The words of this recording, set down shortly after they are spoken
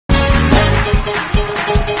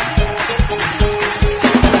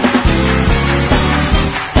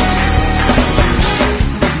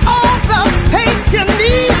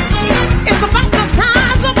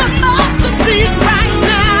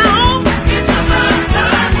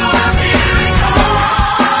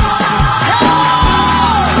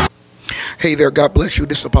Hey there, God bless you.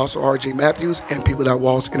 This is Apostle R.J. Matthews and People That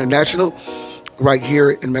Walls International right here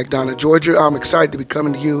in McDonough, Georgia. I'm excited to be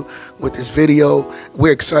coming to you with this video.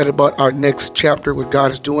 We're excited about our next chapter, what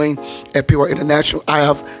God is doing at PWR International. I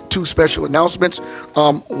have two special announcements.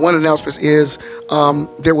 One announcement is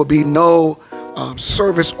there will be no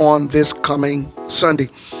service on this coming Sunday.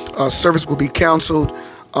 Service will be canceled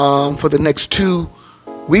for the next 2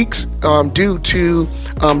 weeks due to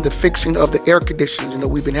the fixing of the air conditioning. You know,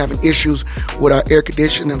 we've been having issues with our air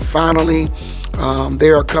conditioning, and finally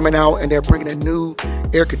they are coming out and they're bringing in new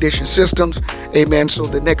air conditioning systems. Amen. So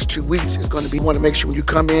the next 2 weeks is going to be, want to make sure when you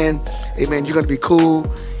come in, amen, you're going to be cool.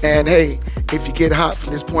 And hey, if you get hot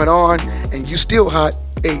from this point on and you still hot,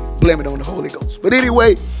 hey, blame it on the Holy Ghost. But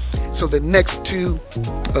anyway, so the next two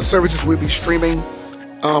services will be streaming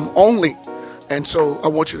only. And so I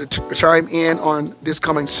want you to chime in on this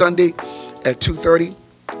coming Sunday at 2:30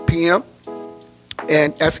 p.m.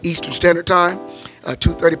 and that's Eastern Standard Time.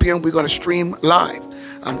 2:30 p.m. we're going to stream live.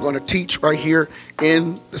 I'm going to teach right here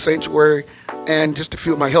in the sanctuary, and just a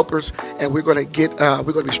few of my helpers, and we're going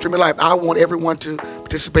to be streaming live. I want everyone to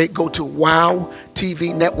participate. Go to WOW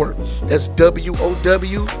TV Network. That's WOW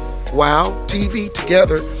WOW TV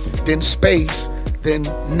together, then space, then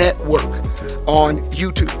network on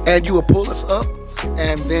YouTube, and you will pull us up,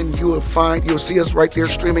 and then you'll see us right there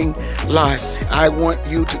streaming live. I want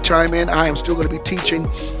you to chime in. I am still going to be teaching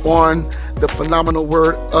on the phenomenal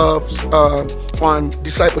word of on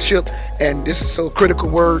discipleship, and this is so critical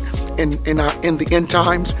word in the end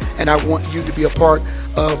times, and I want you to be a part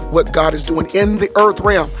of what God is doing in the earth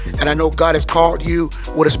realm. And I know God has called you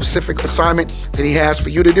with a specific assignment that He has for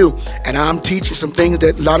you to do, and I'm teaching some things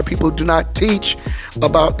that a lot of people do not teach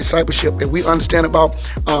about discipleship. And we understand about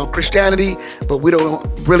Christianity, but we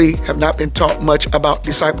have not been taught much about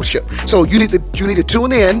discipleship. So you need to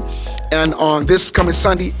tune in. And on this coming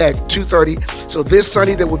Sunday at 2:30, so this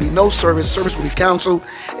Sunday there will be no service. Service will be canceled.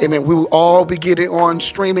 Amen. We will all be getting on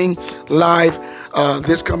streaming live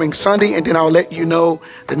this coming Sunday, and then I'll let you know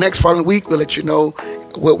the next following week. We'll let you know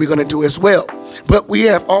what we're going to do as well. But we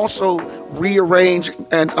have also rearranged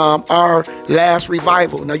and our last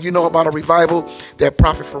revival. Now you know about a revival that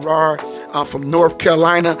Prophet Farrar from North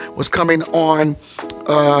Carolina was coming on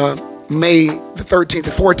May the 13th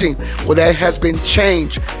and 14th. Well, that has been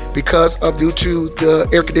changed because of due to the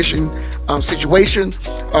air conditioning situation.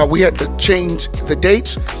 We had to change the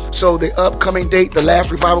dates. So the upcoming date, the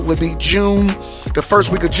last revival, will be June, the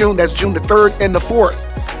first week of June. That's June the 3rd and the 4th.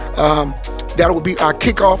 That will be our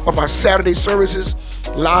kickoff of our Saturday services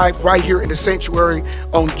live right here in the sanctuary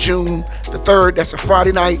on June the 3rd. That's a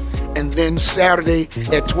Friday night, and then Saturday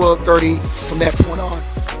at 12:30 from that point on.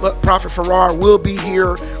 But Prophet Farrar will be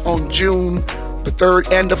here on June the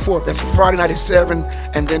 3rd and the 4th. That's a Friday night at 7,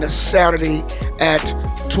 and then a Saturday at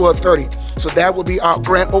 12:30. So that will be our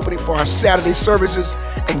grand opening for our Saturday services,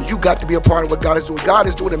 and you got to be a part of what God is doing. God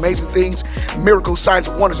is doing amazing things. Miracles, signs,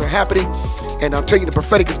 and wonders are happening. And I'll tell you, the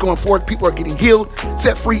prophetic is going forward. People are getting healed,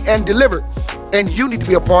 set free, and delivered. And you need to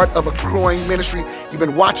be a part of a growing ministry. You've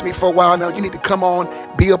been watching me for a while now. You need to come on,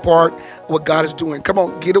 be a part of what God is doing. Come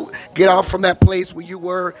on, get out from that place where you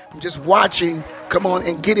were, from just watching. Come on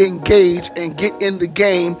and get engaged and get in the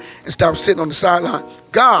game and stop sitting on the sideline.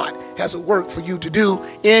 God has a work for you to do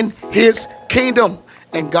in His kingdom,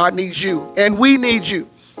 and God needs you, and we need you.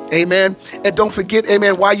 Amen. And don't forget,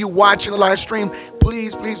 amen, while you're watching the live stream,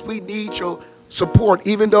 please, we need your support.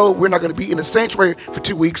 Even though we're not going to be in the sanctuary for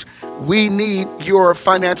 2 weeks, we need your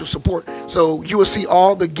financial support. So you will see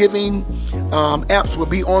all the giving apps will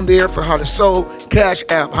be on there for how to sow Cash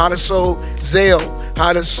App, how to sow Zelle,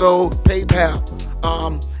 how to sow PayPal,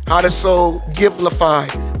 how to sow Givelify,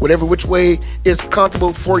 whatever which way is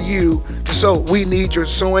comfortable for you to sow. We need your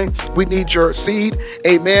sowing. We need your seed,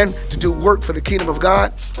 amen, to do work for the kingdom of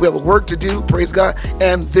God. We have a work to do, praise God,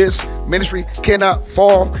 and this ministry cannot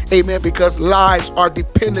fall, amen, because lives are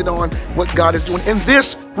dependent on what God is doing in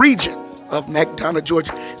this region of McDonough,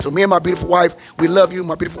 Georgia. So me and my beautiful wife, we love you.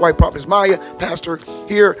 My beautiful wife, Prophetess Maya, pastor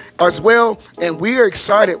here as well, and we are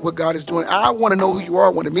excited what God is doing. I want to know who you are. I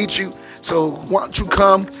want to meet you. So why don't you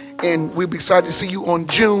come, and we'll be excited to see you on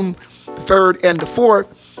June the 3rd and the 4th.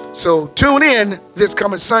 So tune in this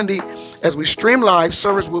coming Sunday as we stream live.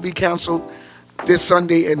 Service will be canceled this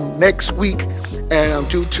Sunday and next week, and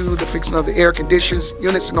due to the fixing of the air conditions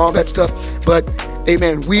units and all that stuff. But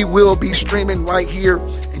amen, we will be streaming right here,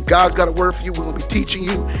 and God's got a word for you. We're going to be teaching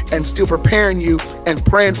you and still preparing you and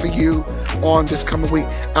praying for you on this coming week.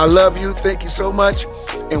 I love you. Thank you so much.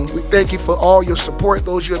 And we thank you for all your support,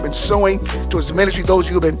 those you have been sowing towards the ministry, those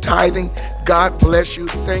you have been tithing. God bless you.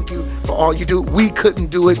 Thank you for all you do. We couldn't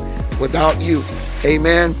do it without you.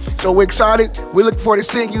 Amen. So we're excited. We look forward to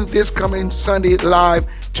seeing you this coming Sunday live,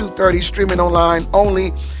 2:30, streaming online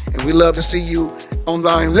only. And we love to see you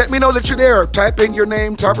online. Let me know that you're there. Type in your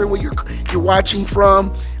name, type in where you're watching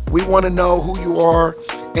from. We want to know who you are,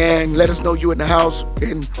 and let us know you're in the house,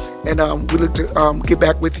 and we look to get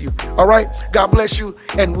back with you. All right. God bless you,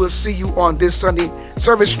 and we'll see you on this Sunday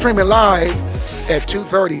service streaming live at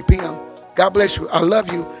 2:30 p.m. God bless you. I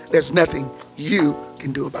love you. There's nothing you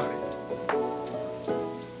can do about it.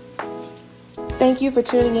 Thank you for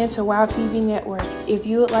tuning in to WOW TV Network. If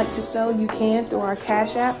you would like to sow, you can through our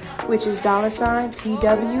Cash App, which is $PWOWINTL,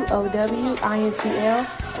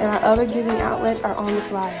 and our other giving outlets are on the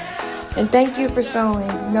flyer. And thank you for sowing.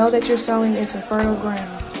 Know that you're sowing into fertile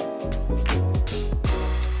ground.